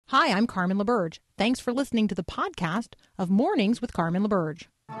Hi, I'm Carmen LaBerge. Thanks for listening to the podcast of Mornings with Carmen LaBerge.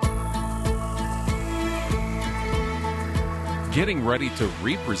 Getting ready to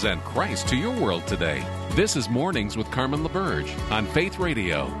represent Christ to your world today. This is Mornings with Carmen LaBerge on Faith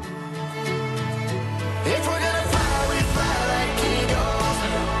Radio. If we're gonna fly, we fly like eagles.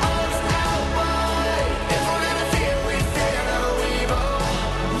 Arms out wide. If we're gonna fear, we fear no evil.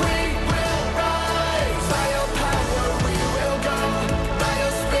 We will rise. By your power, we will go. By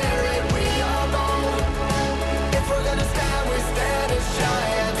your spirit, we are bold. If we're gonna stand, we stand as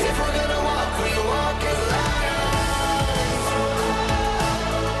giants. If we're gonna walk, we walk as lions.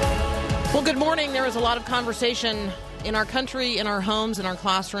 Well, good morning. There is a lot of conversation in our country, in our homes, in our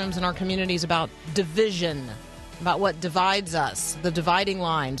classrooms, in our communities about division, about what divides us, the dividing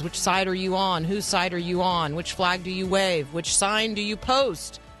lines. Which side are you on? Whose side are you on? Which flag do you wave? Which sign do you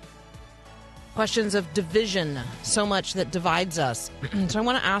post? Questions of division, so much that divides us. So I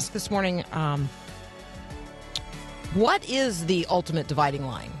want to ask this morning, what is the ultimate dividing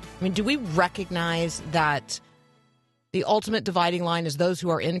line? I mean, do we recognize that the ultimate dividing line is those who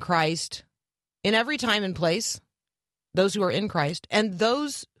are in Christ in every time and place? Those who are in Christ and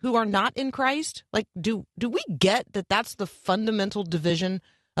those who are not in Christ? Like, do we get that that's the fundamental division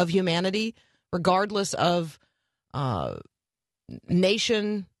of humanity, regardless of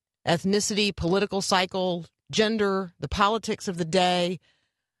nation, ethnicity, political cycle, gender, the politics of the day?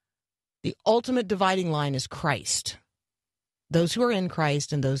 The ultimate dividing line is Christ. Those who are in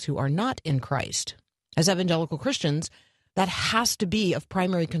Christ and those who are not in Christ. As evangelical Christians, that has to be of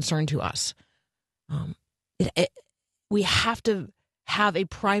primary concern to us. We have to have a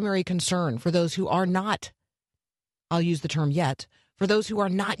primary concern for those who are not, I'll use the term yet, for those who are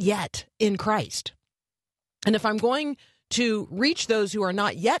not yet in Christ. And if I'm going to reach those who are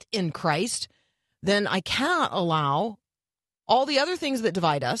not yet in Christ, then I cannot allow all the other things that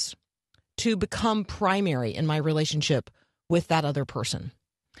divide us to become primary in my relationship with that other person.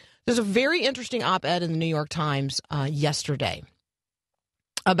 There's a very interesting op-ed in the New York Times yesterday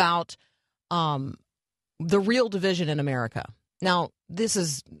about the real division in America. Now, this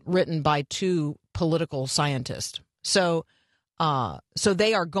is written by two political scientists. So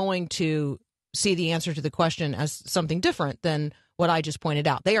they are going to see the answer to the question as something different than what I just pointed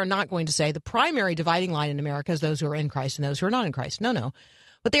out. They are not going to say the primary dividing line in America is those who are in Christ and those who are not in Christ. No.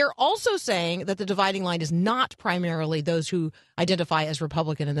 But they are also saying that the dividing line is not primarily those who identify as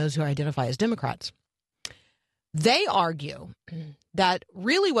Republican and those who identify as Democrats. They argue that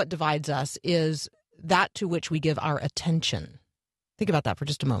really what divides us is that to which we give our attention. Think about that for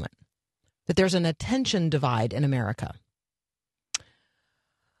just a moment. That there's an attention divide in America.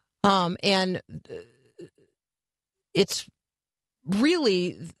 And it's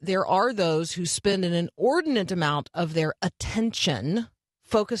really, there are those who spend an inordinate amount of their attention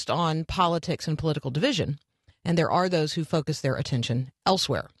focused on politics and political division. And there are those who focus their attention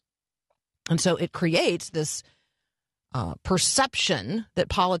elsewhere. And so it creates this perception that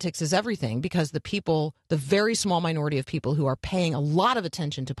politics is everything because the people, the very small minority of people who are paying a lot of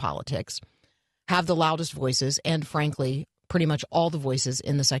attention to politics have the loudest voices and, frankly, pretty much all the voices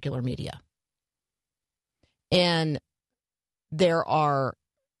in the secular media. And there are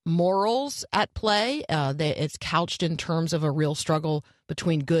morals at play. It's couched in terms of a real struggle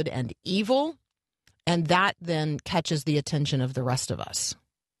between good and evil, and that then catches the attention of the rest of us.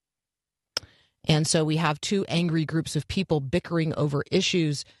 And so we have two angry groups of people bickering over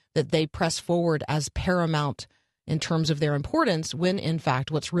issues that they press forward as paramount in terms of their importance, when, in fact,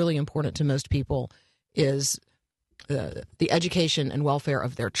 what's really important to most people is the education and welfare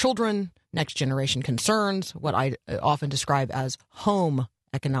of their children, next generation concerns, what I often describe as home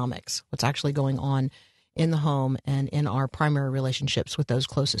economics, what's actually going on in the home and in our primary relationships with those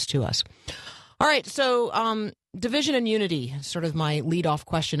closest to us. All right, so division and unity, sort of my lead-off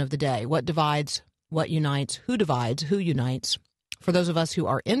question of the day. What divides, what unites, who divides, who unites? For those of us who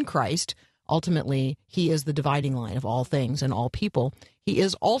are in Christ, ultimately, he is the dividing line of all things and all people. He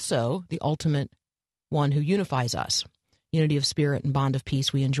is also the ultimate one who unifies us. Unity of spirit and bond of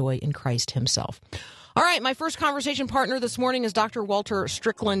peace we enjoy in Christ himself. All right, my first conversation partner this morning is Dr. Walter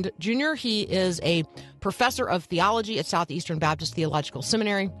Strickland, Jr. He is a professor of theology at Southeastern Baptist Theological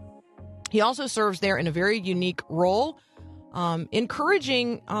Seminary. He also serves there in a very unique role,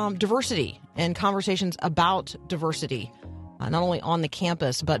 encouraging diversity and conversations about diversity, not only on the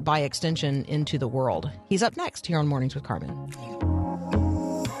campus, but by extension into the world. He's up next here on Mornings with Carmen.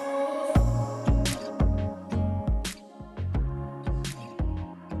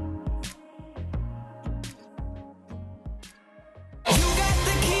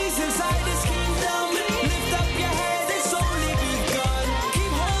 Inside this kingdom, lift up your head, it's only begun.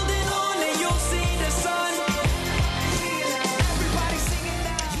 Keep holding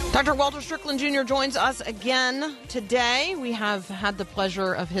Dr. Walter Strickland Jr. joins us again today. We have had the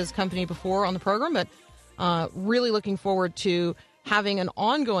pleasure of his company before on the program, but really looking forward to having an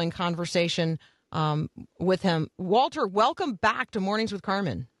ongoing conversation with him. Walter, welcome back to Mornings with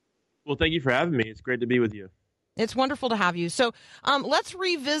Carmen. Well, thank you for having me. It's great to be with you. It's wonderful to have you. So let's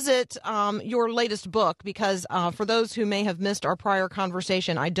revisit your latest book, because for those who may have missed our prior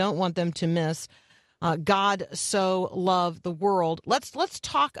conversation, I don't want them to miss God So Loved the World. Let's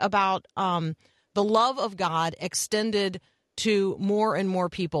talk about the love of God extended to more and more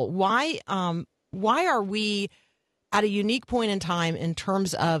people. Why are we at a unique point in time in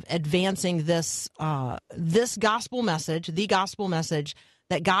terms of advancing this gospel message, the gospel message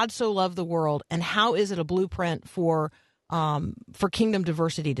that God so loved the world, and how is it a blueprint for kingdom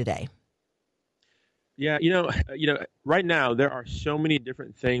diversity today? Yeah, you know, right now there are so many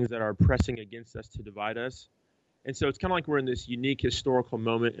different things that are pressing against us to divide us. And so it's kind of like we're in this unique historical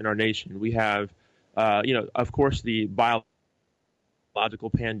moment in our nation. We have, of course, the biological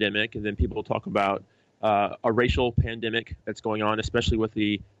pandemic, and then people talk about a racial pandemic that's going on, especially with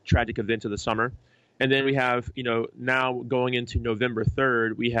the tragic events of the summer. And then we have, now going into November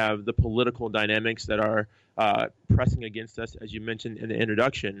 3rd, we have the political dynamics that are pressing against us, as you mentioned in the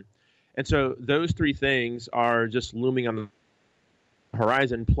introduction. And so those three things are just looming on the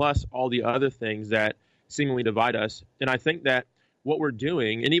horizon, plus all the other things that seemingly divide us. And I think that what we're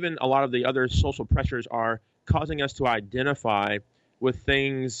doing, and even a lot of the other social pressures, are causing us to identify with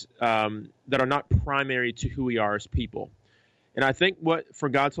things that are not primary to who we are as people. And I think what For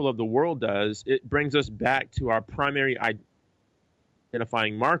God So Loved the World does, it brings us back to our primary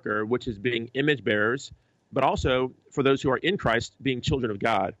identifying marker, which is being image bearers, but also for those who are in Christ, being children of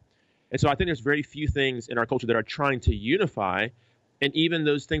God. And so I think there's very few things in our culture that are trying to unify, and even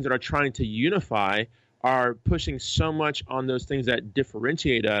those things that are trying to unify are pushing so much on those things that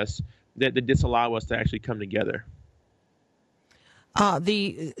differentiate us that disallow us to actually come together.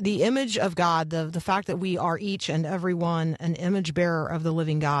 The image of God, the fact that we are each and every one an image bearer of the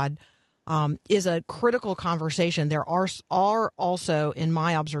living God, is a critical conversation. There are also, in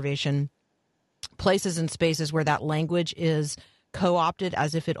my observation, places and spaces where that language is co-opted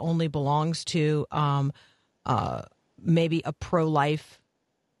as if it only belongs to maybe a pro-life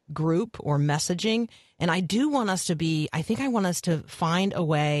group or messaging. And I want us to find a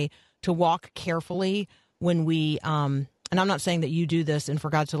way to walk carefully when we, and I'm not saying that you do this and For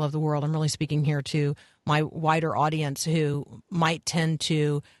God So Loved the World. I'm really speaking here to my wider audience who might tend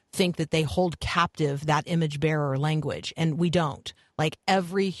to think that they hold captive that image bearer language. And we don't. Like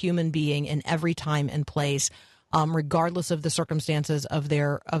every human being in every time and place, regardless of the circumstances of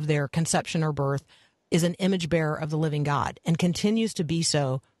their conception or birth, is an image bearer of the living God and continues to be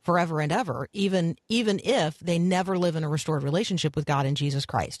so forever and ever, even if they never live in a restored relationship with God in Jesus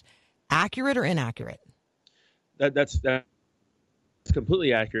Christ. Accurate or inaccurate? That's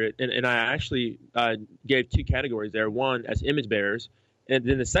completely accurate. And I actually gave two categories there. One as image bearers, and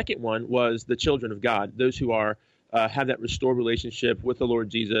then the second one was the children of God, those who are have that restored relationship with the Lord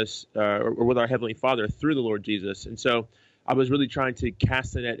Jesus or with our Heavenly Father through the Lord Jesus. And so I was really trying to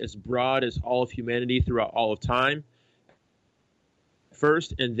cast the net as broad as all of humanity throughout all of time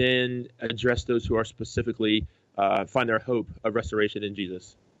first, and then address those who are specifically find their hope of restoration in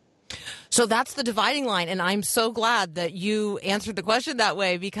Jesus. So that's the dividing line, and I'm so glad that you answered the question that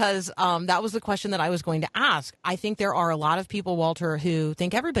way, because that was the question that I was going to ask. I think there are a lot of people, Walter, who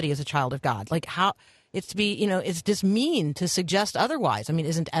think everybody is a child of God. Like how it's just mean to suggest otherwise. I mean,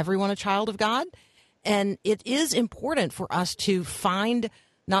 isn't everyone a child of God? And it is important for us to find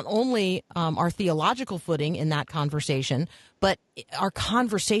not only our theological footing in that conversation, but our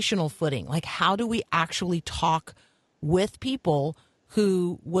conversational footing. Like, how do we actually talk with people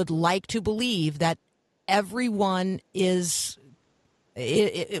who would like to believe that everyone is,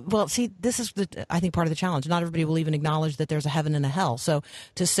 well, see, this is, I think, part of the challenge. Not everybody will even acknowledge that there's a heaven and a hell. So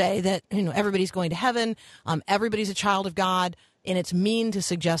to say that, everybody's going to heaven, everybody's a child of God, and it's mean to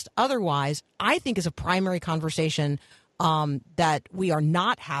suggest otherwise, I think is a primary conversation that we are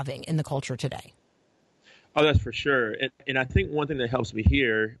not having in the culture today. Oh, that's for sure. And I think one thing that helps me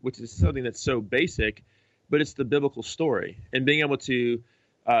here, which is something that's so basic, but it's the biblical story. And being able to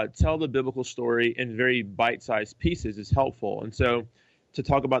tell the biblical story in very bite-sized pieces is helpful. And so to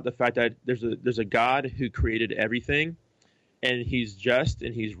talk about the fact that there's a God who created everything, and he's just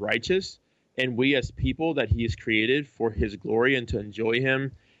and he's righteous, and we as people that he has created for his glory and to enjoy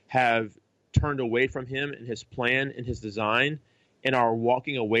him have turned away from him and his plan and his design and are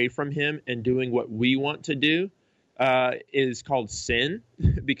walking away from him and doing what we want to do is called sin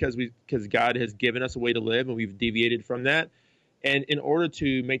because God has given us a way to live and we've deviated from that. And in order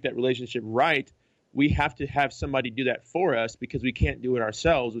to make that relationship right, we have to have somebody do that for us because we can't do it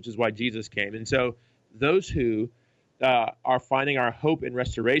ourselves, which is why Jesus came. And so those who are finding our hope in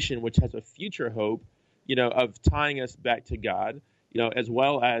restoration, which has a future hope, of tying us back to God, as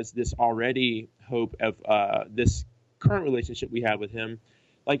well as this already hope of this current relationship we have with him,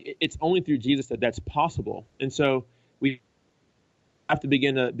 like it's only through Jesus that that's possible. And so we have to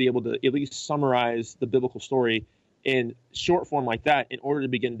begin to be able to at least summarize the biblical story in short form like that in order to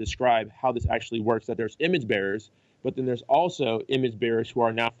begin to describe how this actually works, that there's image bearers, but then there's also image bearers who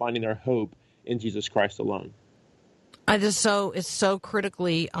are now finding their hope in Jesus Christ alone. It's so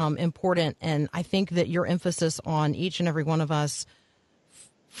critically important, and I think that your emphasis on each and every one of us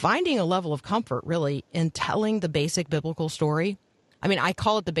finding a level of comfort, really, in telling the basic biblical story. I mean, I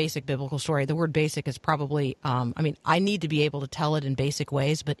call it the basic biblical story. The word basic is probably, I need to be able to tell it in basic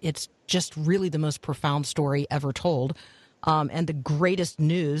ways, but it's just really the most profound story ever told, and the greatest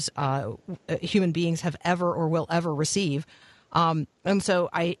news human beings have ever or will ever receive. And so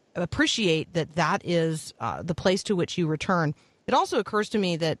I appreciate that is the place to which you return. It also occurs to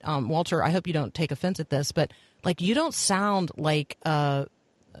me that, Walter, I hope you don't take offense at this, but like you don't sound like a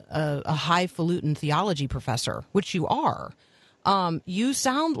highfalutin theology professor, which you are. You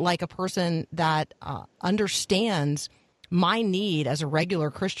sound like a person that understands my need as a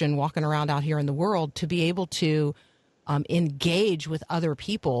regular Christian walking around out here in the world to be able to engage with other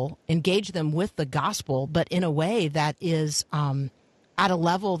people, engage them with the gospel, but in a way that is at a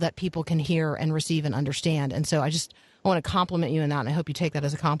level that people can hear and receive and understand. And so I want to compliment you in that, and I hope you take that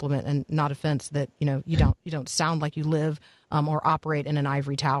as a compliment and not offense that you don't sound like you live or operate in an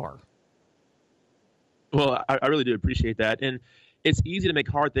ivory tower. Well, I really do appreciate that. And it's easy to make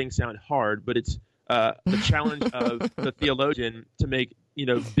hard things sound hard, but it's the challenge of the theologian to make,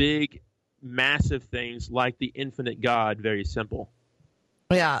 big, massive things like the infinite God very simple.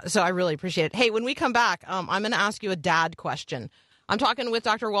 Yeah, so I really appreciate it. Hey, when we come back, I'm going to ask you a dad question. I'm talking with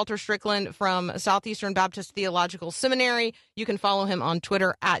Dr. Walter Strickland from Southeastern Baptist Theological Seminary. You can follow him on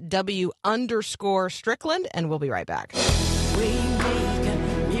Twitter at W_Strickland, and we'll be right back.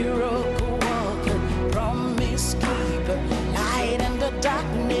 Miracle worker, promise keeper, light in the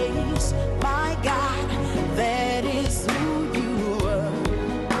darkness, my God, that is who you are.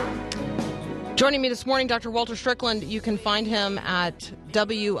 Joining me this morning, Dr. Walter Strickland. You can find him at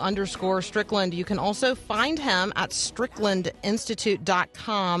W_Strickland. You can also find him at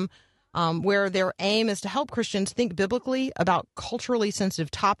stricklandinstitute.com, where their aim is to help Christians think biblically about culturally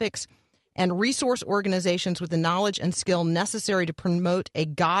sensitive topics and resource organizations with the knowledge and skill necessary to promote a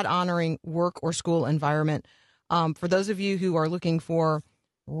God-honoring work or school environment. For those of you who are looking for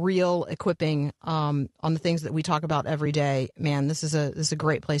real equipping on the things that we talk about every day, man, this is a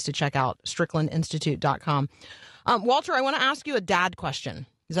great place to check out, stricklandinstitute.com. Walter, I want to ask you a dad question.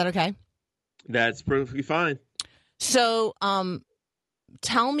 Is that okay? That's perfectly fine. So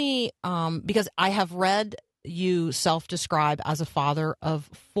tell me, because I have read you self-describe as a father of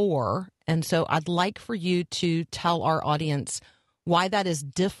 4, and so I'd like for you to tell our audience why that is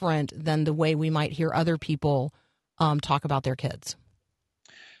different than the way we might hear other people talk about their kids.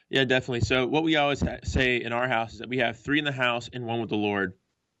 Yeah, definitely. So what we always say in our house is that we have 3 in the house and 1 with the Lord.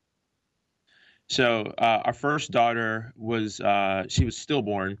 So our first daughter she was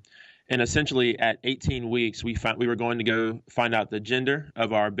stillborn, and essentially at 18 weeks we were going to go find out the gender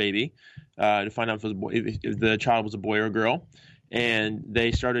of our baby, to find out if the child was a boy or a girl. And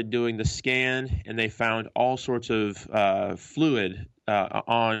they started doing the scan, and they found all sorts of fluid in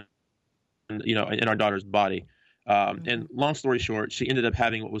our daughter's body. And long story short, she ended up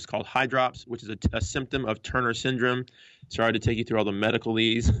having what was called hydrops, which is a symptom of Turner syndrome. Sorry to take you through all the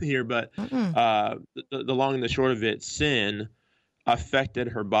medicalese here, but the long and the short of it, sin affected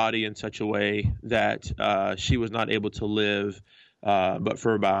her body in such a way that she was not able to live but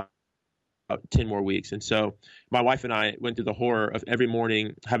for about 10 more weeks. And so my wife and I went through the horror of every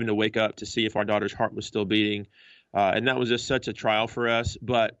morning having to wake up to see if our daughter's heart was still beating. And that was just such a trial for us.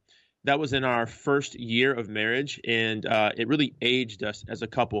 But that was in our first year of marriage, and it really aged us as a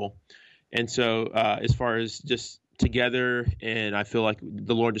couple. And so as far as just together, and I feel like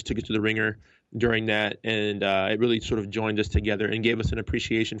the Lord just took us to the ringer during that, and it really sort of joined us together and gave us an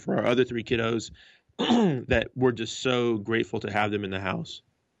appreciation for our other 3 kiddos that we're just so grateful to have them in the house.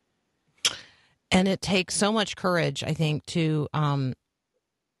 And it takes so much courage, I think, to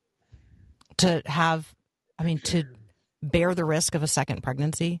bear the risk of a second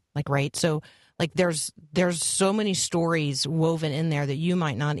pregnancy, right? So, there's so many stories woven in there that you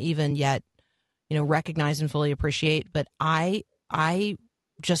might not even yet, recognize and fully appreciate. But I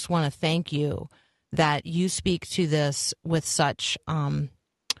just want to thank you that you speak to this with such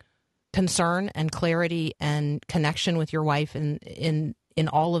concern and clarity and connection with your wife in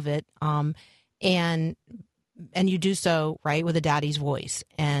all of it, and you do so right with a daddy's voice,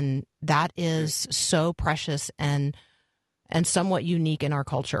 and that is so precious and somewhat unique in our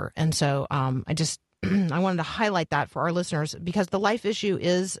culture. And so I wanted to highlight that for our listeners, because the life issue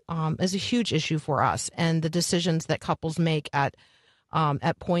is a huge issue for us, and the decisions that couples make at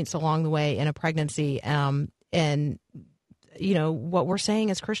points along the way in a pregnancy, and what we're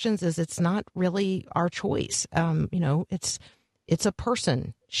saying as Christians is it's not really our choice. It's a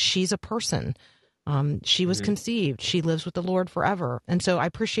person. She's a person. She was conceived. She lives with the Lord forever. And so I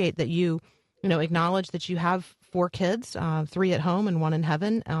appreciate that you acknowledge that you have 4 kids, 3 at home and 1 in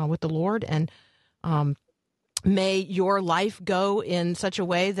heaven with the Lord. And may your life go in such a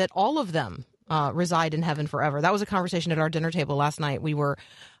way that all of them reside in heaven forever. That was a conversation at our dinner table last night. We were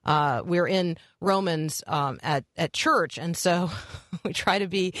in Romans at church, and so we try to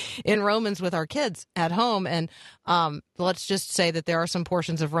be in Romans with our kids at home. And let's just say that there are some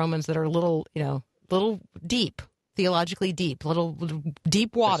portions of Romans that are a little deep, theologically deep, little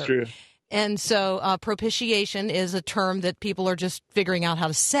deep water. That's true. And so propitiation is a term that people are just figuring out how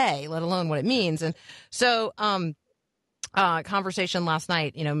to say, let alone what it means. And so conversation last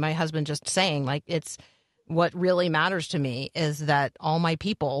night, my husband just saying, like, it's what really matters to me is that all my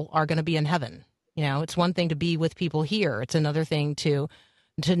people are going to be in heaven. It's one thing to be with people here. It's another thing to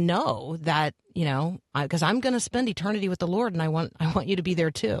know that, because I'm going to spend eternity with the Lord, and I want you to be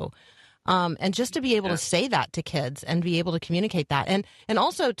there too. And just to be able to say that to kids and be able to communicate that, and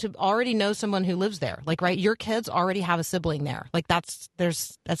also to already know someone who lives there, like, right, your kids already have a sibling there. Like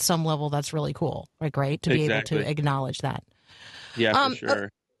there's at some level, that's really cool. Like, right. To be able to acknowledge that. Yeah, for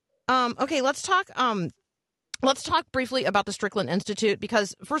sure. Okay. Let's talk briefly about the Strickland Institute,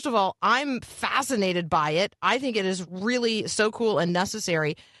 because first of all, I'm fascinated by it. I think it is really so cool and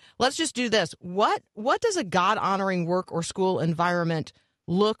necessary. Let's just do this. What does a God-honoring work or school environment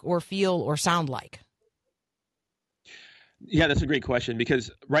look or feel or sound like? Yeah, that's a great question,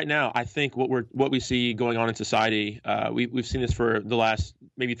 because right now I think what we see going on in society, we've seen this for the last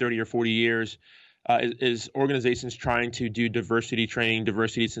maybe 30 or 40 years, is organizations trying to do diversity training,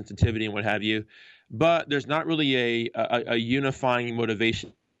 diversity sensitivity, and what have you, but there's not really a unifying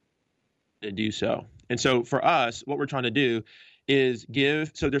motivation to do so. And so for us, what we're trying to do is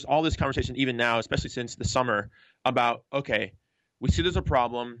so there's all this conversation even now, especially since the summer, about, okay, we see there's a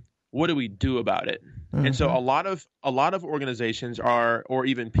problem. What do we do about it? Mm-hmm. And so a lot of organizations or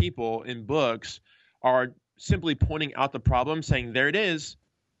even people in books are simply pointing out the problem, saying, there it is.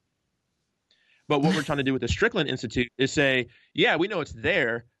 But what we're trying to do with the Strickland Institute is say, yeah, we know it's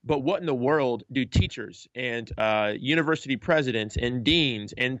there, but what in the world do teachers and university presidents and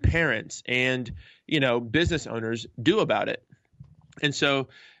deans and parents and business owners do about it? And so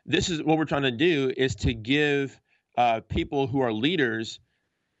this is what we're trying to do, is to give people who are leaders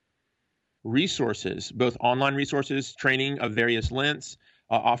resources, both online resources, training of various lengths,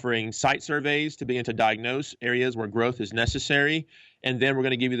 offering site surveys to begin to diagnose areas where growth is necessary. And then we're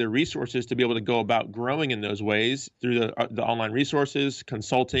going to give you the resources to be able to go about growing in those ways through the online resources,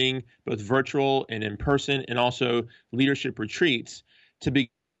 consulting, both virtual and in person, and also leadership retreats to begin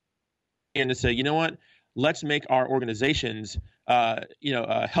to say, you know what, let's make our organizations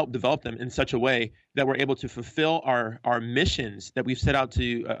help develop them in such a way that we're able to fulfill our missions that we've set out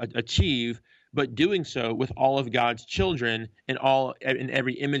to achieve, but doing so with all of God's children and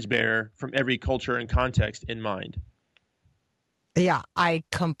every image bearer from every culture and context in mind. Yeah, I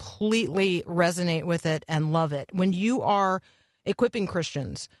completely resonate with it and love it. When you are equipping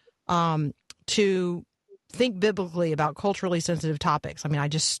Christians to think biblically about culturally sensitive topics, I mean, I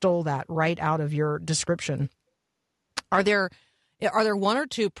just stole that right out of your description. Are there one or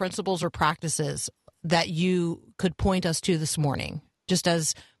two principles or practices that you could point us to this morning, just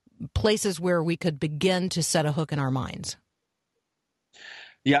as places where we could begin to set a hook in our minds?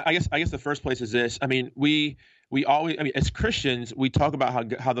 Yeah, I guess the first place is this. I mean, we always, as Christians, we talk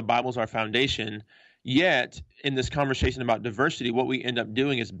about how the Bible's our foundation. Yet, in this conversation about diversity, what we end up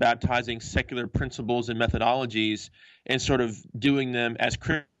doing is baptizing secular principles and methodologies and sort of doing them as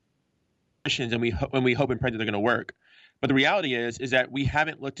Christians, and we hope and pray that they're going to work. But the reality is that we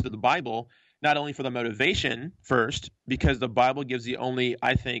haven't looked to the Bible not only for the motivation first, because the Bible gives the only,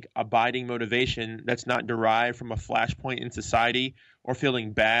 I think, abiding motivation that's not derived from a flashpoint in society or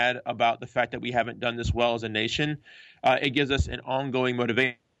feeling bad about the fact that we haven't done this well as a nation. It gives us an ongoing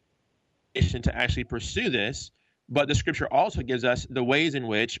motivation to actually pursue this, but the Scripture also gives us the ways in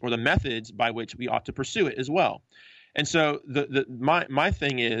which, or the methods by which, we ought to pursue it as well. And so my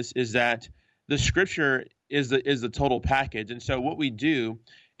thing is that the Scripture is the total package. And so what we do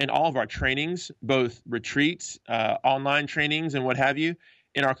in all of our trainings, both retreats, online trainings, and what have you,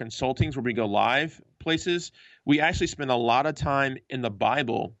 in our consultings where we go live places, we actually spend a lot of time in the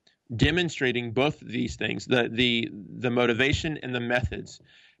Bible demonstrating both of these things, the motivation and the methods.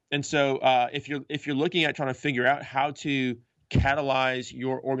 And so if you're looking at trying to figure out how to catalyze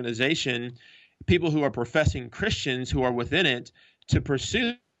your organization, people who are professing Christians who are within it, to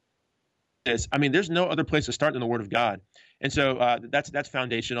pursue this, I mean, there's no other place to start than the Word of God. And so that's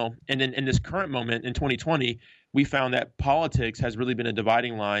foundational. And then in this current moment in 2020, we found that politics has really been a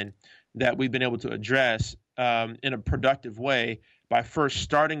dividing line that we've been able to address in a productive way by first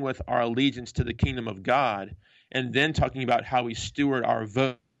starting with our allegiance to the kingdom of God and then talking about how we steward our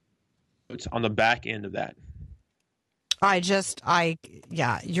votes on the back end of that.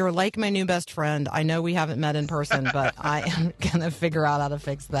 You're like my new best friend. I know we haven't met in person, but I am going to figure out how to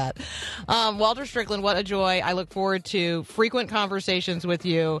fix that. Walter Strickland, what a joy. I look forward to frequent conversations with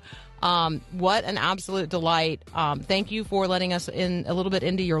you. What an absolute delight. Thank you for letting us in a little bit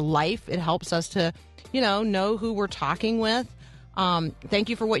into your life. It helps us to, know who we're talking with. Thank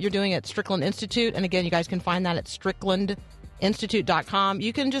you for what you're doing at Strickland Institute. And again, you guys can find that at stricklandinstitute.com.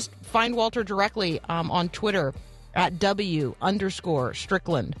 You can just find Walter directly on Twitter at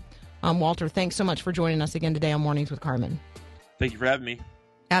W_Strickland. Walter, thanks so much for joining us again today on Mornings with Carmen. Thank you for having me.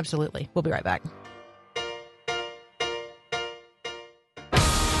 Absolutely. We'll be right back.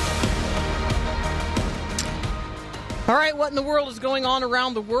 All right, what in the world is going on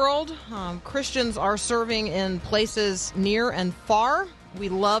around the world? Christians are serving in places near and far. We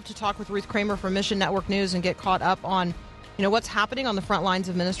love to talk with Ruth Kramer from Mission Network News and get caught up on, what's happening on the front lines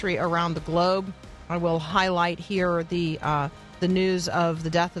of ministry around the globe. I will highlight here the news of the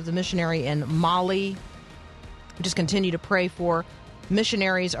death of the missionary in Mali. Just continue to pray for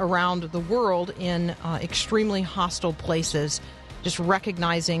missionaries around the world in extremely hostile places, just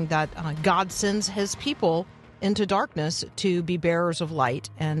recognizing that God sends his people into darkness to be bearers of light.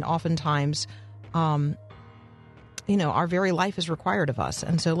 And oftentimes, our very life is required of us.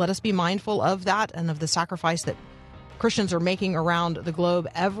 And so let us be mindful of that and of the sacrifice that Christians are making around the globe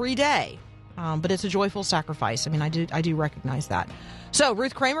every day. But it's a joyful sacrifice. I mean, I do recognize that. So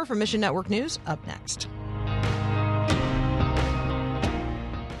Ruth Kramer from Mission Network News up next.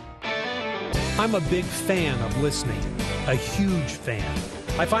 I'm a big fan of listening, a huge fan.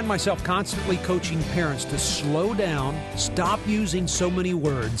 I find myself constantly coaching parents to slow down, stop using so many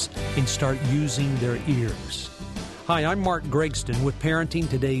words, and start using their ears. Hi, I'm Mark Gregston with Parenting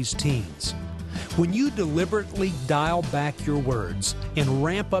Today's Teens. When you deliberately dial back your words and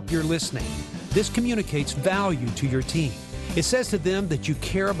ramp up your listening, this communicates value to your teen. It says to them that you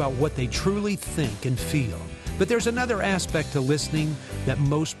care about what they truly think and feel. But there's another aspect to listening that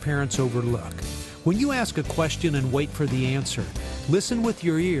most parents overlook. When you ask a question and wait for the answer, listen with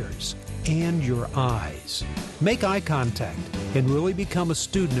your ears and your eyes. Make eye contact and really become a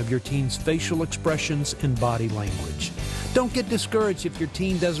student of your teen's facial expressions and body language. Don't get discouraged if your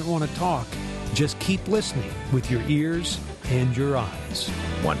teen doesn't want to talk. Just keep listening with your ears and your eyes.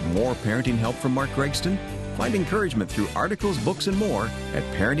 Want more parenting help from Mark Gregston? Find encouragement through articles, books, and more at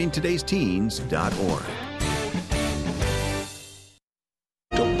parentingtodaysteens.org.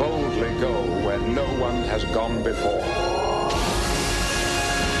 To boldly go where no one has gone before.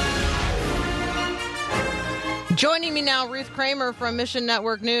 Joining me now, Ruth Kramer from Mission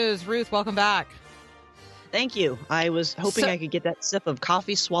Network News. Ruth, welcome back. Thank you. I was hoping I could get that sip of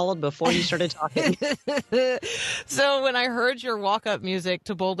coffee swallowed before you started talking. So when I heard your walk-up music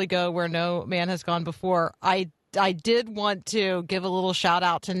to Boldly Go Where No Man Has Gone Before, I did want to give a little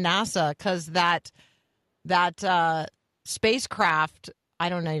shout-out to NASA because that spacecraft, I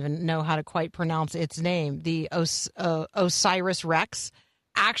don't even know how to quite pronounce its name, the OSIRIS-REx,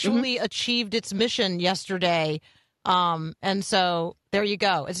 actually achieved its mission yesterday. And so there you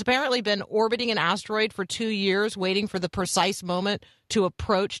go. It's apparently been orbiting an asteroid for 2 years, waiting for the precise moment to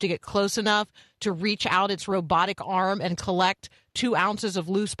approach, to get close enough to reach out its robotic arm and collect 2 ounces of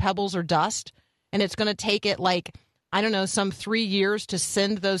loose pebbles or dust. And it's going to take it some 3 years to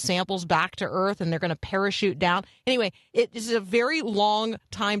send those samples back to Earth, and they're going to parachute down. Anyway, it is a very long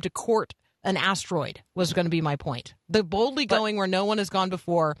time to court an asteroid, was going to be my point. The boldly going where no one has gone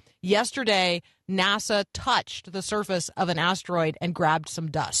before. Yesterday, NASA touched the surface of an asteroid and grabbed some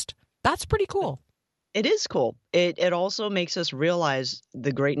dust. That's pretty cool. It is cool. It also makes us realize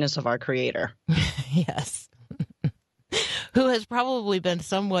the greatness of our Creator. Yes. Who has probably been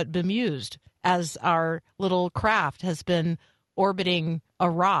somewhat bemused as our little craft has been orbiting a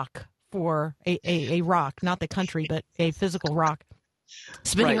rock for a rock, not the country, but a physical rock.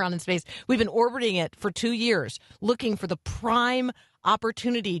 spinning Right. around in space. We've been orbiting it for 2 years, looking for the prime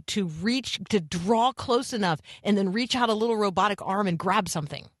opportunity to draw close enough and then reach out a little robotic arm and grab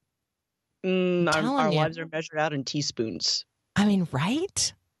something. Our telling you. lives are measured out in teaspoons. I mean,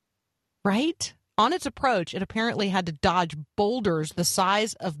 right? Right? On its approach, it apparently had to dodge boulders the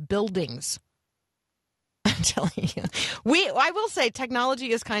size of buildings. I'm telling you. I will say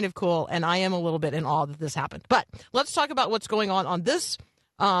technology is kind of cool, and I am a little bit in awe that this happened. But let's talk about what's going on this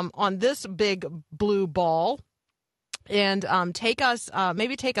big blue ball, and take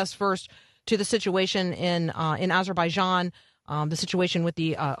us first to the situation in Azerbaijan. The situation with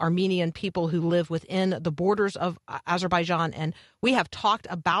the Armenian people who live within the borders of Azerbaijan. And we have talked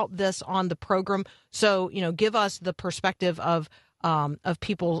about this on the program. So, give us the perspective of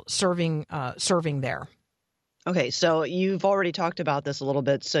people serving there. Okay, so you've already talked about this a little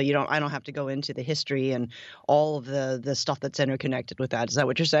bit, so I don't have to go into the history and all of the stuff that's interconnected with that. Is that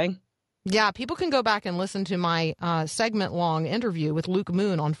what you're saying? Yeah, people can go back and listen to my segment-long interview with Luke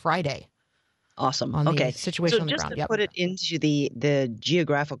Moon on Friday. Awesome. On okay. the situation so on the just ground. to Yep. put it into the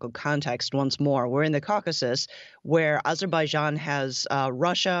geographical context once more, we're in the Caucasus, where Azerbaijan has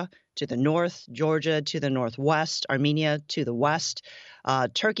Russia to the north, Georgia to the northwest, Armenia to the west,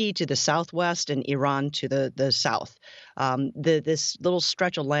 Turkey to the southwest, and Iran to the south. This little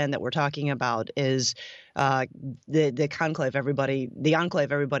stretch of land that we're talking about is the enclave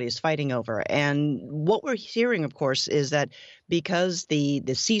everybody is fighting over. And what we're hearing, of course, is that because the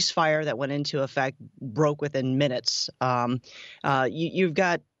ceasefire that went into effect broke within minutes, you've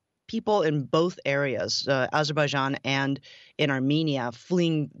got people in both areas, Azerbaijan and in Armenia,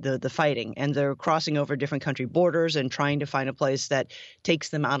 fleeing the fighting, and they're crossing over different country borders and trying to find a place that takes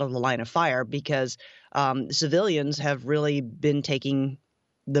them out of the line of fire, because civilians have really been taking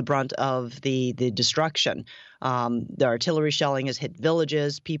the brunt of the destruction. The artillery shelling has hit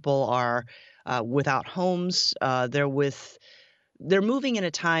villages. People are without homes. They're moving in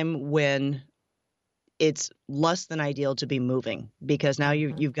a time when it's less than ideal to be moving, because now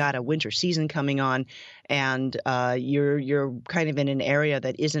you've got a winter season coming on, and you're kind of in an area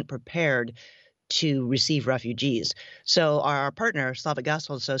that isn't prepared to receive refugees. So our partner, Slavic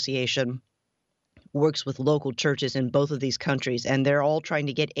Gospel Association, works with local churches in both of these countries, and they're all trying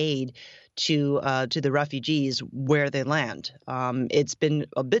to get aid to the refugees where they land. It's been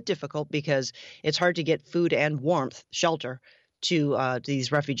a bit difficult because it's hard to get food and warmth, shelter, to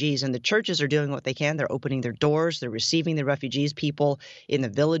these refugees, and the churches are doing what they can. They're opening their doors. They're receiving the refugees. People in the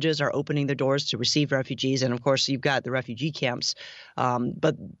villages are opening their doors to receive refugees. And of course, you've got the refugee camps.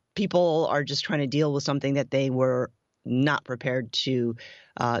 But people are just trying to deal with something that they were not prepared to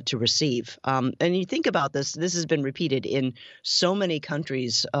receive. And you think about this has been repeated in so many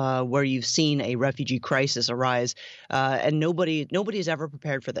countries where you've seen a refugee crisis arise, and nobody's ever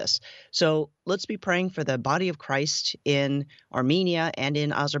prepared for this. So let's be praying for the body of Christ in Armenia and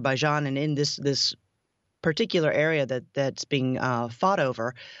in Azerbaijan and in this particular area that's being fought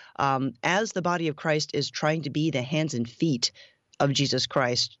over, as the body of Christ is trying to be the hands and feet of Jesus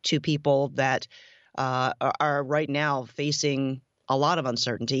Christ to people that are right now facing a lot of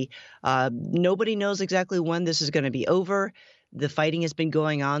uncertainty. Nobody knows exactly when this is going to be over. The fighting has been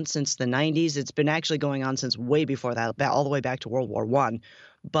going on since the 90s. It's been actually going on since way before that, all the way back to World War I.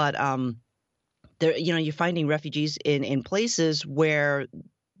 But you're finding refugees in places where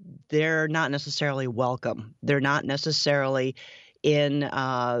they're not necessarily welcome. They're not necessarily in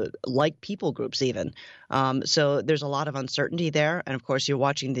like people groups even. So there's a lot of uncertainty there. And of course, you're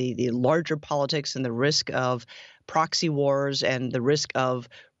watching the larger politics and the risk of proxy wars and the risk of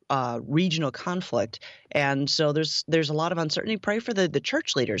regional conflict. And so there's a lot of uncertainty. Pray for the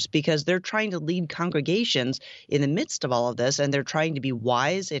church leaders, because they're trying to lead congregations in the midst of all of this, and they're trying to be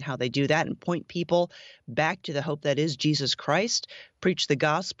wise in how they do that and point people back to the hope that is Jesus Christ, preach the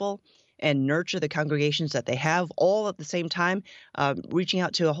gospel, and nurture the congregations that they have, all at the same time, reaching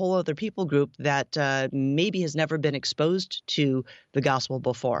out to a whole other people group that maybe has never been exposed to the gospel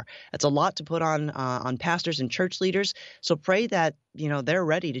before. It's a lot to put on pastors and church leaders. So pray that they're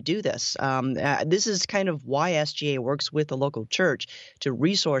ready to do this. This is kind of why SGA works with the local church, to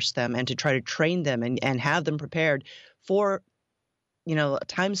resource them and to try to train them and have them prepared for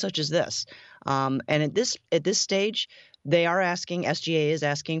times such as this. And at this stage, SGA is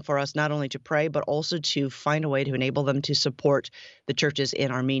asking for us not only to pray, but also to find a way to enable them to support the churches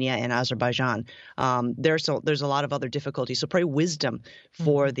in Armenia and Azerbaijan. There's a lot of other difficulties. So pray wisdom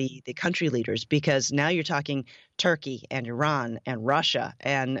for the country leaders, because now you're talking Turkey and Iran and Russia,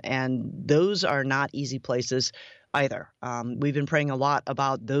 and those are not easy places either. We've been praying a lot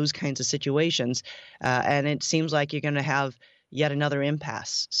about those kinds of situations, and it seems like you're going to have yet another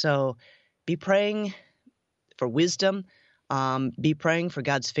impasse. So be praying for wisdom. Be praying for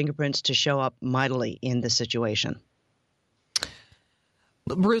God's fingerprints to show up mightily in this situation.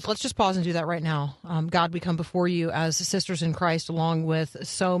 Ruth, let's just pause and do that right now. God, we come before you as sisters in Christ, along with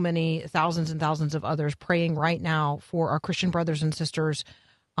so many thousands and thousands of others, praying right now for our Christian brothers and sisters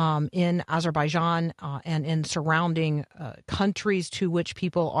in Azerbaijan and in surrounding countries to which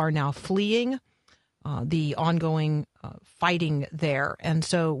people are now fleeing the ongoing fighting there. And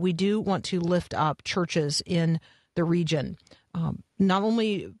so we do want to lift up churches in the region, not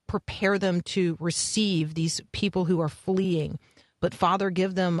only prepare them to receive these people who are fleeing, but Father,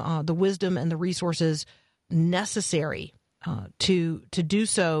 give them the wisdom and the resources necessary to do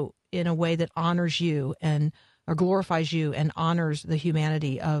so in a way that honors you and or glorifies you and honors the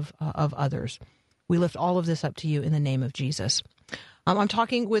humanity of others. We lift all of this up to you in the name of Jesus. I'm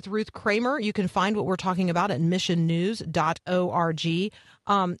talking with Ruth Kramer. You can find what we're talking about at missionnews.org.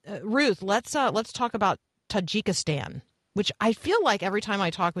 Ruth, let's talk about Tajikistan, which I feel like every time I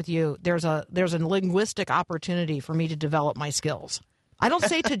talk with you, there's a linguistic opportunity for me to develop my skills. I don't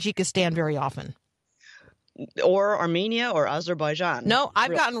say Tajikistan very often. Or Armenia or Azerbaijan. No,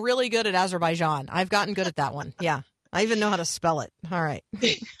 I've gotten really good at Azerbaijan. I've gotten good at that one. Yeah. I even know how to spell it. All right.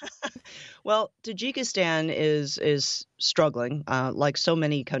 Well, Tajikistan is struggling, like so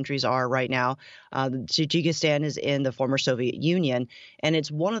many countries are right now. Tajikistan is in the former Soviet Union, and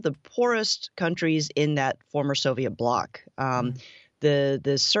it's one of the poorest countries in that former Soviet bloc.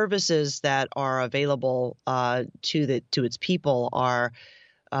 The services that are available to its people are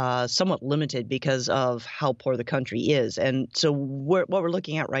somewhat limited because of how poor the country is. And so what we're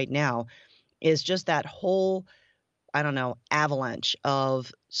looking at right now is just that whole avalanche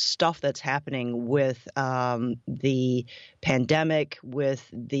of stuff that's happening with the pandemic, with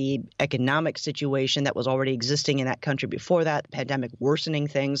the economic situation that was already existing in that country before that, the pandemic worsening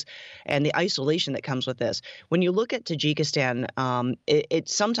things, and the isolation that comes with this. When you look at Tajikistan, it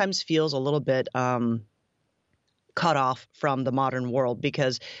sometimes feels a little bit cut off from the modern world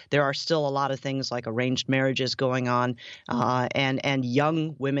because there are still a lot of things like arranged marriages going on and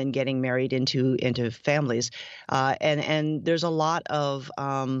young women getting married into families. And there's a lot of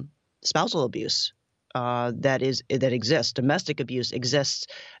spousal abuse that exists. Domestic abuse exists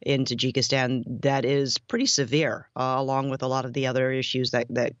in Tajikistan that is pretty severe, along with a lot of the other issues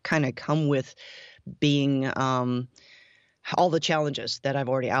that kind of come with being all the challenges that I've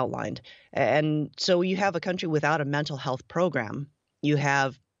already outlined. And so you have a country without a mental health program. You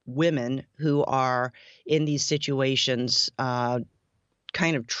have women who are in these situations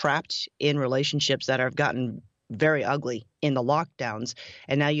kind of trapped in relationships that have gotten very ugly in the lockdowns.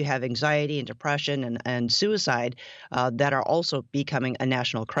 And now you have anxiety and depression and suicide that are also becoming a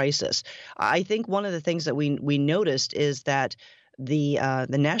national crisis. I think one of the things that we noticed is that the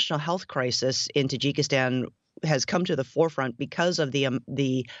national health crisis in Tajikistan has come to the forefront because of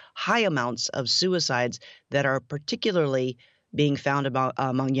the high amounts of suicides that are particularly being found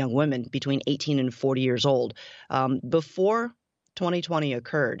among young women between 18 and 40 years old. Before 2020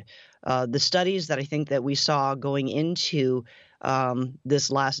 occurred, the studies that I think that we saw going into this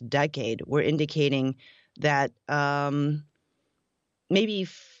last decade were indicating that maybe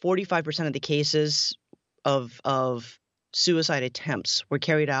 45% of the cases of suicide attempts were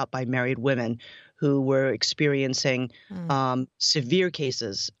carried out by married women who were experiencing severe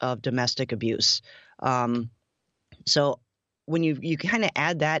cases of domestic abuse. So when you kind of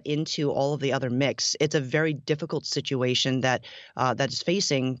add that into all of the other mix, it's a very difficult situation that is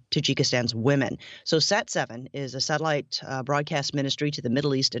facing Tajikistan's women. So Sat7 is a satellite broadcast ministry to the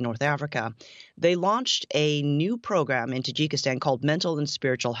Middle East and North Africa. They launched a new program in Tajikistan called Mental and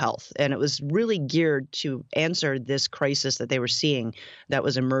Spiritual Health, and it was really geared to answer this crisis that they were seeing that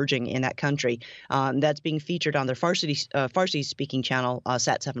was emerging in that country. That's being featured on their Farsi-speaking channel,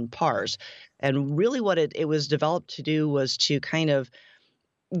 Sat7 Pars. And really what it was developed to do was to kind of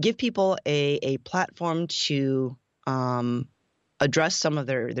give people a platform to address some of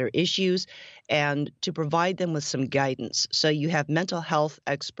their issues and to provide them with some guidance. So you have mental health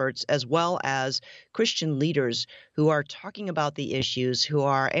experts as well as Christian leaders who are talking about the issues, who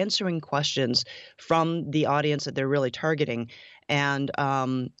are answering questions from the audience that they're really targeting, and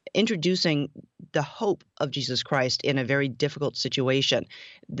introducing the hope of Jesus Christ in a very difficult situation.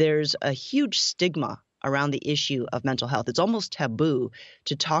 There's a huge stigma around the issue of mental health. It's almost taboo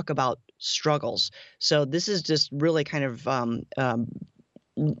to talk about struggles. So this is just really kind of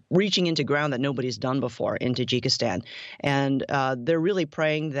reaching into ground that nobody's done before in Tajikistan. And they're really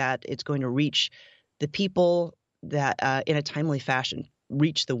praying that it's going to reach the people that in a timely fashion,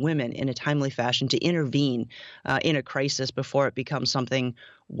 reach the women in a timely fashion, to intervene in a crisis before it becomes something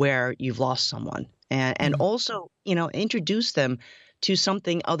where you've lost someone, and also, introduce them to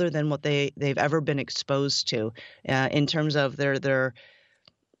something other than what they've ever been exposed to, in terms of their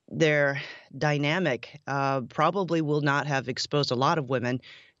dynamic. Probably will not have exposed a lot of women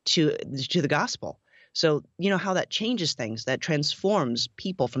to the gospel. So how that changes things, that transforms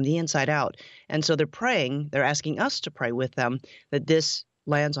people from the inside out. And so they're asking us to pray with them that this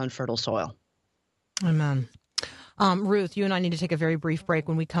lands on fertile soil. Amen. Ruth, you and I need to take a very brief break.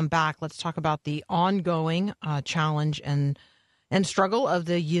 When we come back, let's talk about the ongoing challenge and struggle of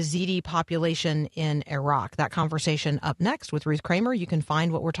the Yazidi population in Iraq. That conversation up next with Ruth Kramer. You can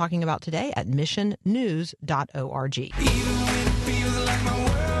find what we're talking about today at missionnews.org. Even when it feels like my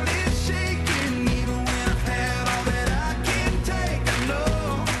world is shaking, even when I've had all that I can take, I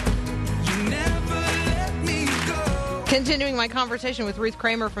know you never let me go. Continuing my conversation with Ruth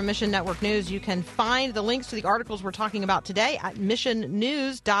Kramer from Mission Network News, you can find the links to the articles we're talking about today at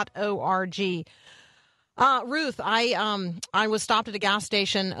missionnews.org. Ruth, I was stopped at a gas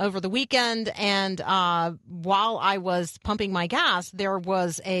station over the weekend, and while I was pumping my gas, there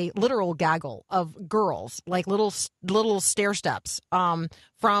was a literal gaggle of girls, like little stair steps,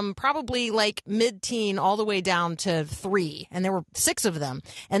 from probably like mid-teen all the way down to 3, and there were 6 of them,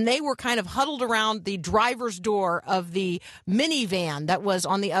 and they were kind of huddled around the driver's door of the minivan that was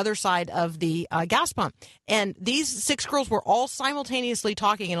on the other side of the gas pump. And these 6 girls were all simultaneously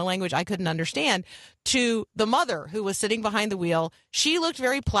talking in a language I couldn't understand to the mother who was sitting behind the wheel. She looked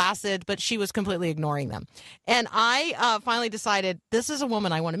very placid, but she was completely ignoring them. And I finally decided, this is a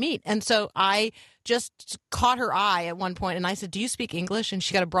woman I want to meet. And so I just caught her eye at one point, and I said, "Do you speak English?" And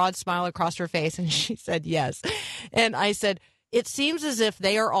she got a broad smile across her face, and she said, "Yes." And I said, "It seems as if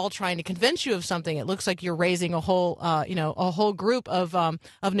they are all trying to convince you of something. It looks like you're raising a whole group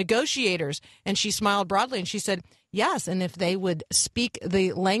of negotiators." And she smiled broadly, and she said, "Yes, and if they would speak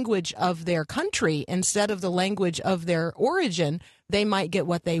the language of their country instead of the language of their origin, they might get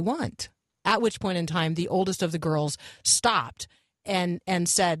what they want." At which point in time, the oldest of the girls stopped and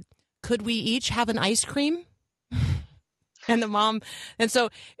said, "Could we each have an ice cream?" And the mom, and so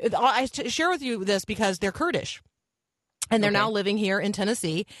I share with you this because they're Kurdish. And they're now living here in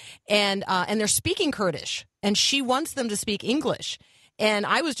Tennessee, and they're speaking Kurdish, and she wants them to speak English. And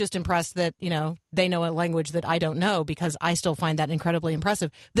I was just impressed that, they know a language that I don't know, because I still find that incredibly impressive.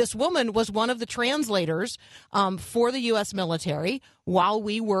 This woman was one of the translators for the U.S. military while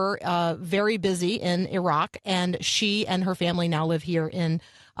we were very busy in Iraq, and she and her family now live here in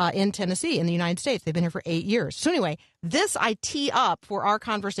Tennessee, in the United States. They've been here for 8 years. So anyway, this I tee up for our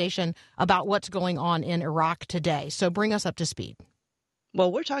conversation about what's going on in Iraq today. So bring us up to speed. Well,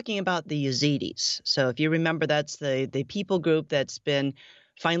 we're talking about the Yazidis. So if you remember, that's the people group that's been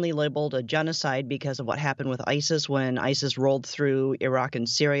finally labeled a genocide because of what happened with ISIS when ISIS rolled through Iraq and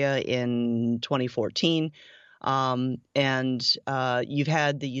Syria in 2014. And you've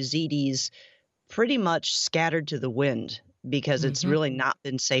had the Yazidis pretty much scattered to the wind because it's really not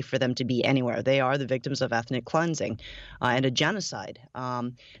been safe for them to be anywhere. They are the victims of ethnic cleansing and a genocide.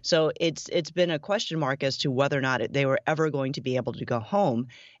 So it's been a question mark as to whether or not they were ever going to be able to go home.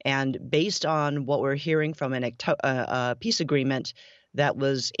 And based on what we're hearing from a peace agreement that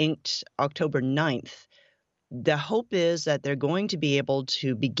was inked October 9th, the hope is that they're going to be able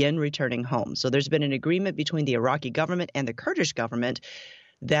to begin returning home. So there's been an agreement between the Iraqi government and the Kurdish government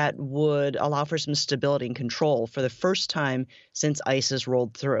that would allow for some stability and control for the first time since ISIS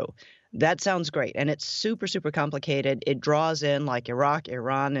rolled through. That sounds great. And it's super, super complicated. It draws in like Iraq,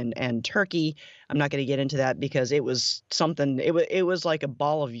 Iran, and Turkey. I'm not going to get into that because it was something, it was like a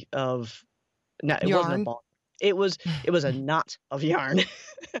ball of no, it yarn. Wasn't a ball. It was a knot of yarn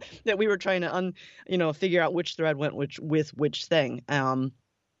that we were trying to figure out which thread went with which thing.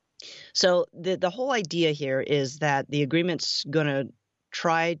 So the whole idea here is that the agreement's going to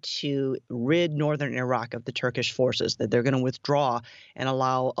try to rid northern Iraq of the Turkish forces, that they're going to withdraw and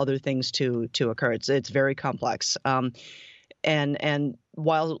allow other things to occur. It's very complex. And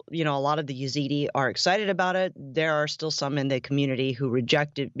while, a lot of the Yazidi are excited about it, there are still some in the community who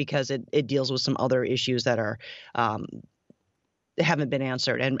reject it because it deals with some other issues that are haven't been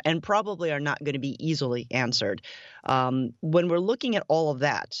answered and probably are not going to be easily answered. When we're looking at all of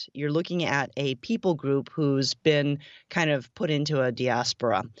that, you're looking at a people group who's been kind of put into a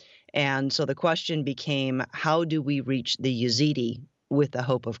diaspora. And so the question became, how do we reach the Yazidi with the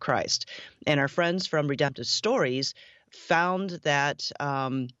hope of Christ? And our friends from Redemptive Stories found that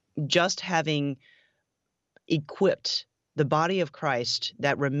just having equipped the body of Christ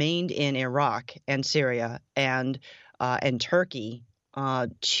that remained in Iraq and Syria and Turkey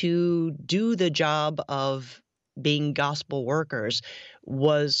to do the job of being gospel workers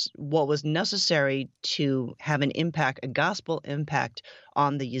was what was necessary to have an impact, a gospel impact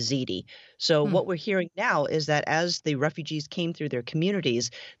on the Yazidi. So what we're hearing now is that as the refugees came through their communities,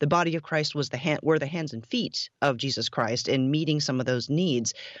 the body of Christ was were the hands and feet of Jesus Christ in meeting some of those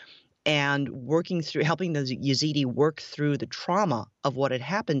needs and working through, helping the Yazidi work through the trauma of what had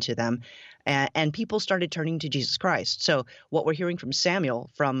happened to them. And people started turning to Jesus Christ. So what we're hearing from Samuel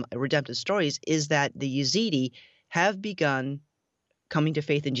from Redemptive Stories is that the Yazidi have begun coming to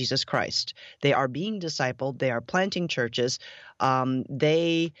faith in Jesus Christ. They are being discipled. They are planting churches.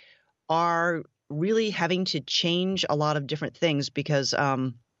 They are really having to change a lot of different things because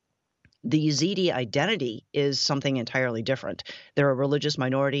the Yazidi identity is something entirely different. They're a religious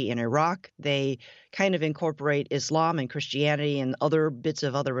minority in Iraq. They kind of incorporate Islam and Christianity and other bits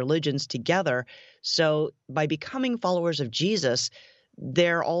of other religions together. So by becoming followers of Jesus,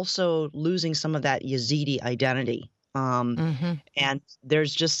 they're also losing some of that Yazidi identity. And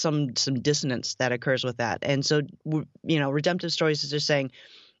there's just some dissonance that occurs with that. And so, Redemptive Stories is just saying,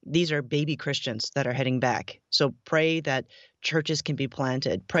 these are baby Christians that are heading back. So pray that churches can be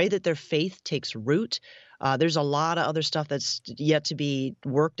planted. Pray that their faith takes root. There's a lot of other stuff that's yet to be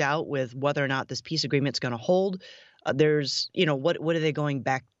worked out with whether or not this peace agreement is going to hold. There's, what are they going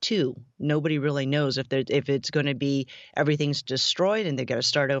back to? Nobody really knows if it's going to be everything's destroyed and they're going to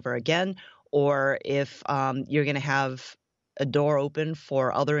start over again, or if you're going to have a door open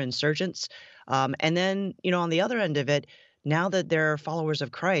for other insurgents. And then, on the other end of it, now that they're followers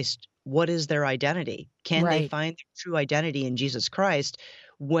of Christ, what is their identity? Can they find their true identity in Jesus Christ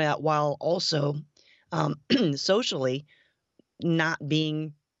while also socially not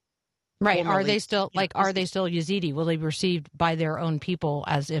being right? Are they still are they still Yazidi? Will they be received by their own people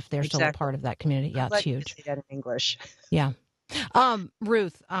as if they're still a part of that community? Yeah, it's huge. Say that in English. Yeah.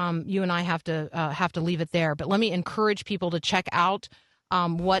 Ruth, you and I have to leave it there, but let me encourage people to check out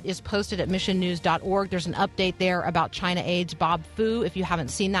what is posted at missionnews.org. There's an update there about China AIDS. Bob Fu, if you haven't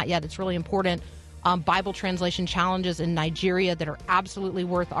seen that yet, it's really important. Bible translation challenges in Nigeria that are absolutely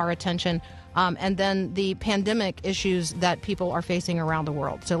worth our attention. And then the pandemic issues that people are facing around the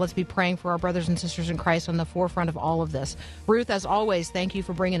world. So let's be praying for our brothers and sisters in Christ on the forefront of all of this. Ruth, as always, thank you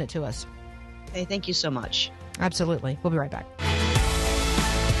for bringing it to us. Hey, thank you so much. Absolutely. We'll be right back.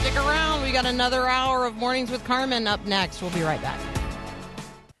 Stick around. We got another hour of Mornings with Carmen up next. We'll be right back.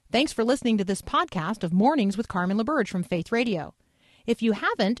 Thanks for listening to this podcast of Mornings with Carmen LaBerge from Faith Radio. If you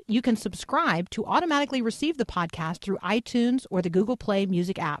haven't, you can subscribe to automatically receive the podcast through iTunes or the Google Play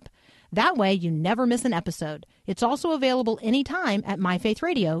Music app. That way, you never miss an episode. It's also available anytime at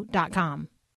myfaithradio.com.